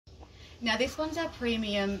Now this one's our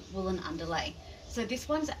premium woolen underlay. So this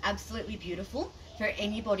one's absolutely beautiful for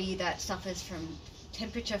anybody that suffers from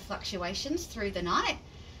temperature fluctuations through the night.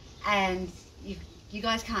 And you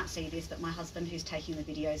guys can't see this, but my husband, who's taking the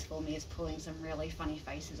videos for me, is pulling some really funny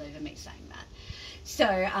faces over me saying that.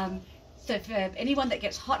 So for anyone that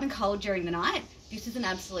gets hot and cold during the night, this is an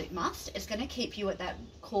absolute must. It's going to keep you at that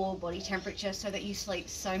core body temperature so that you sleep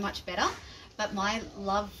so much better. But my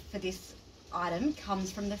love for this item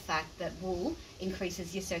comes from the fact that wool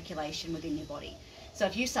increases your circulation within your body. So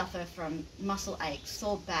if you suffer from muscle aches,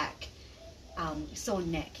 sore back, sore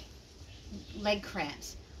neck, leg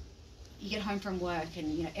cramps, you get home from work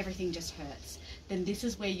and everything just hurts, then this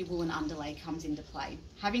is where your woolen underlay comes into play.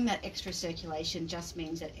 Having that extra circulation just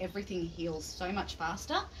means that everything heals so much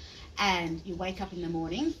faster and you wake up in the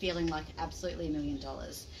morning feeling like absolutely $1 million.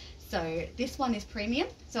 So this one is premium,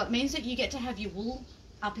 so it means that you get to have your wool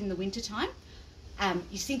up in the winter time.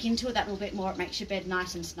 You sink into it that little bit more, it makes your bed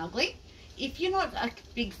nice and snuggly. If you're not a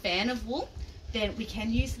big fan of wool, then we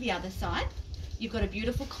can use the other side. You've got a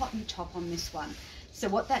beautiful cotton top on this one. So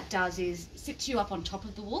what that does is sits you up on top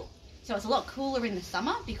of the wool. So it's a lot cooler in the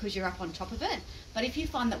summer because you're up on top of it. But if you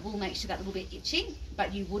find that wool makes you that little bit itchy,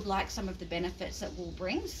 but you would like some of the benefits that wool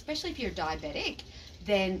brings, especially if you're diabetic,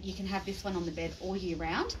 then you can have this one on the bed all year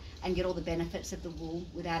round and get all the benefits of the wool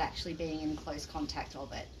without actually being in close contact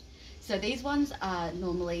of it. So these ones are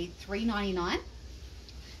normally $3.99.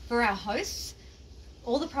 For our hosts,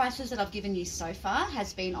 all the prices that I've given you so far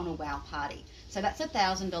has been on a wow party. So that's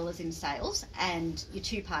 $1,000 in sales and your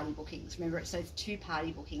 2 party bookings. Remember, it's those 2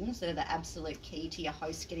 party bookings that are the absolute key to your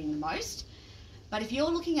host getting the most. But if you're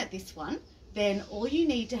looking at this one, then all you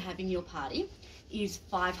need to have in your party is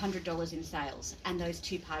 $500 in sales and those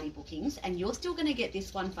 2 party bookings, and you're still going to get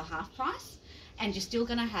this one for half price, and you're still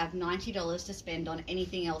going to have $90 to spend on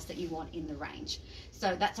anything else that you want in the range.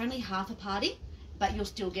 So that's only half a party, but you'll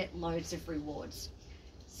still get loads of rewards.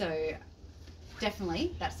 So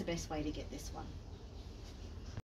definitely that's the best way to get this one.